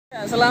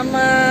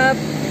Selamat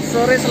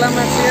sore,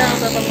 selamat siang,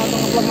 sahabat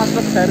motovlog Mas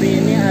Bek.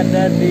 Hari ini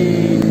ada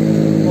di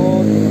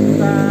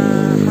kota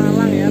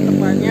Malang ya,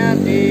 tepatnya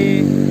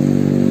di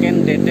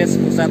Kendedes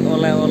pusat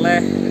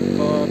oleh-oleh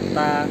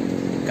kota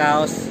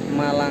Kaos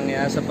Malang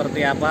ya.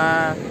 Seperti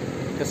apa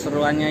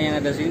keseruannya yang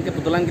ada di sini?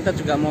 Kebetulan kita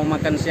juga mau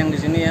makan siang di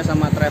sini ya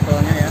sama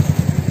travelnya ya.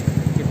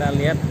 Kita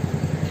lihat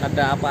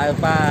ada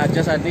apa-apa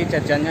aja saat ini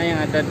jajannya yang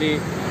ada di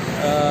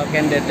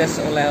Kendedes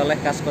oleh-oleh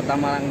khas kota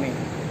Malang nih.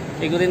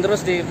 Ikutin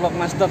terus di vlog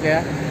Mas Dok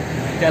ya,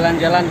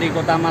 jalan-jalan di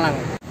kota Malang.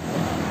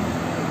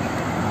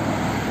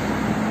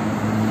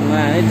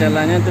 Nah, ini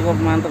jalannya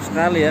cukup mantap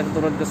sekali ya,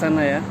 turun ke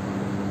sana ya.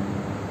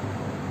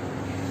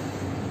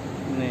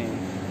 Nih,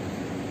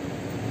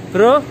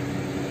 bro,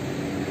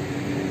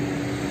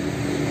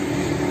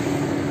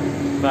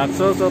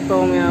 bakso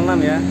soto mie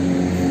alam ya.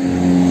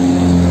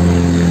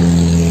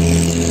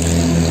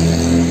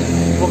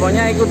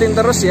 Pokoknya ikutin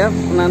terus ya.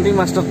 Nanti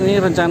Mas Dok ini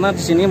rencana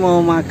di sini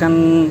mau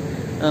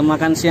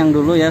makan siang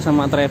dulu ya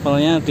sama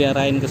travelnya,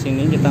 diarahin ke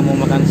sini. Kita mau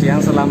makan siang.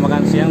 Setelah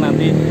makan siang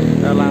nanti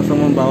langsung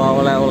membawa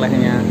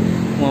oleh-olehnya.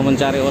 Mau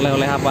mencari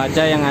oleh-oleh apa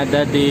aja yang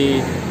ada di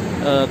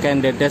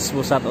Kendedes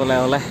pusat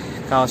oleh-oleh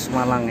Kaos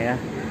Malang ya.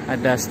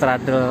 Ada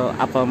strudel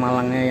apel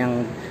Malangnya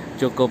yang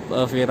cukup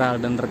viral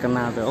dan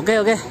terkenal tuh. Oke,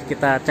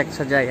 kita cek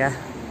saja ya.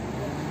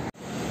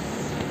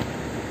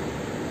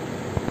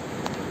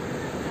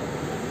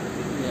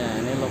 Ya,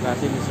 ini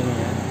lokasi di sini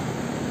ya.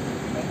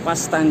 Pas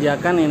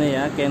tanjakan ini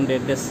ya,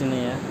 Kendedes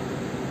ini ya.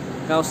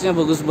 Kaosnya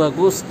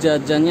bagus-bagus,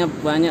 jajannya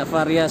banyak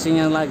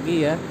variasinya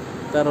lagi ya.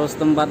 Terus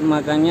tempat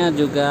makannya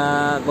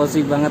juga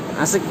cozy banget,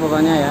 asik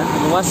pokoknya ya.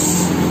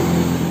 Luas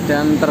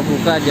dan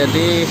terbuka,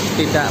 jadi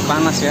tidak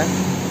panas ya.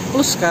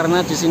 Plus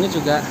karena di sini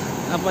juga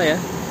apa ya,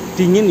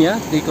 dingin ya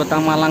di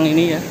kota Malang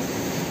ini ya.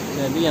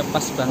 Jadi ya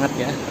pas banget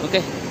ya.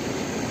 Oke.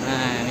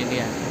 Nah, ini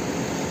dia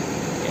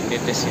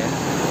Kendedes ya.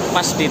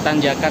 Pas di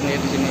tanjakan ya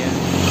di sini ya.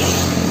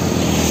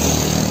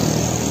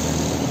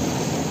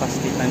 Pas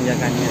di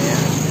tanjakannya ya.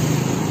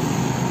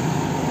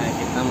 Nah,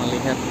 kita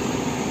melihat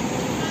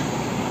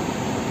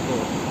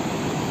tuh,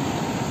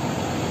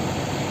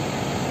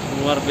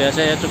 luar biasa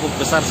ya, cukup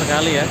besar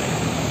sekali ya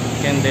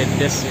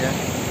Kendedes ya.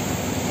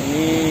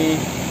 Ini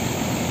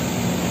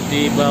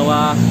di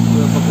bawah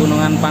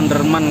pegunungan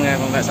Panderman ya,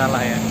 kalau nggak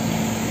salah ya,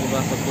 di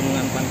bawah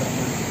pegunungan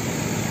Panderman.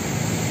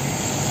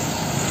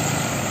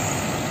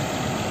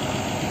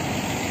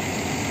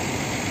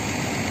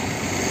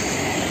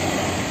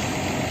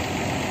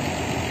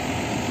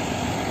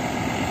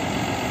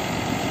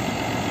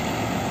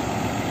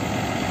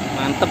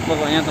 Mantep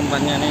pokoknya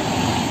tempatnya nih.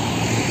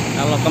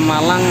 Kalau ke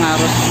Malang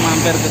harus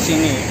mampir ke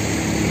sini.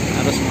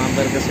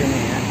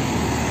 Ya.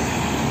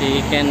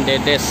 Di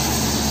Kendedes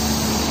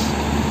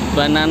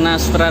Banana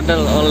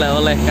Straddle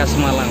oleh-oleh khas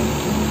Malang.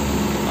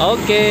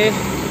 Oke.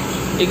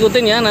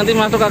 Ikutin ya, nanti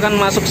Mas Dok akan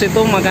masuk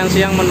situ makan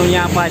siang,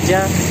 menunya apa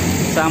aja.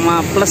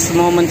 Sama plus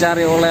mau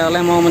mencari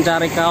oleh-oleh, mau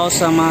mencari kaos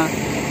sama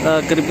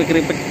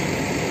keripik-keripik.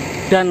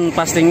 Dan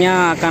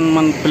pastinya akan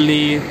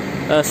membeli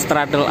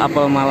straddle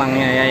apel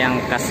Malangnya ya yang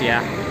khas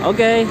ya.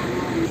 Oke.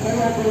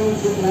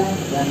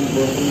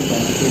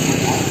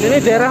 Ini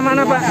daerah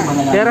mana Pak?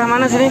 Daerah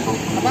mana sini?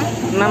 Apa?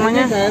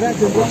 Namanya? Daerah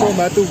Jonrejo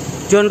Batu.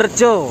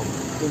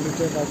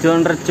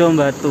 Jonrejo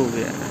Batu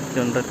ya.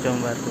 Jonrejo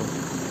Batu.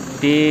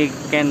 Di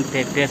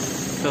Kendedes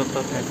soto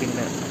daging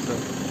bakso.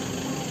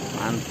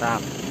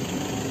 Mantap.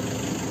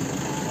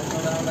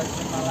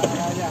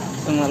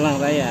 Semalang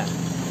Raya.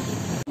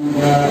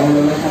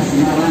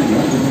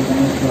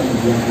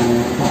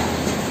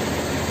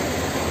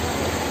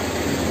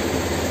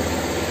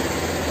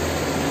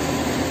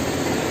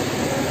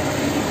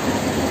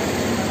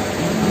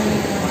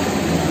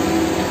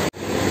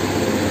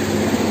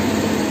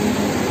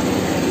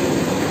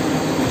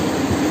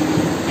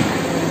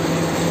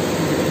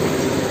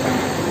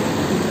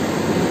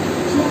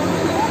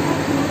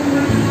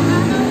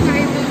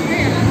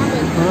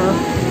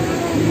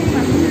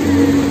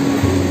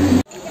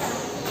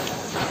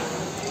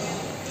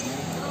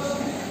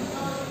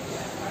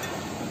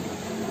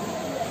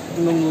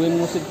 Nungguin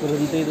musik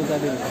berhenti itu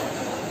tadi.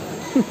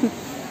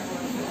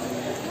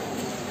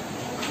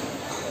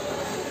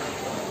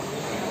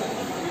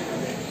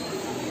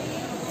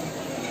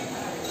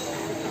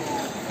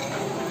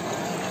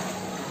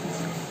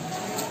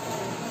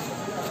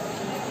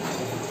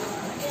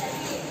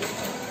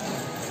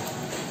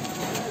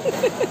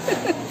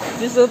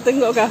 Di syuting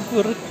kok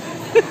kabur.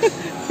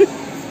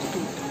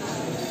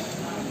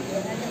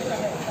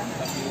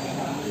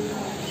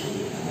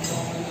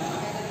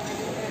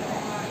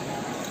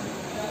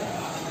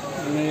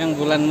 Ini yang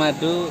bulan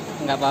madu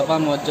nggak apa-apa,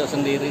 mojok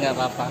sendiri nggak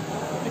apa-apa.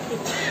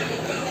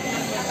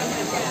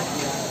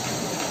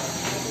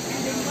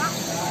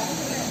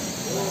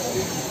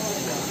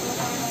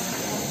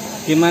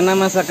 Gimana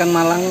masakan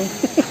Malang?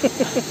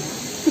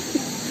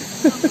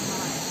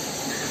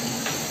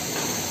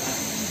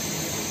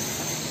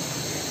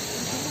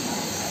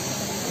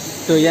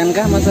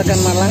 Doyankah masakan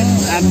Malang?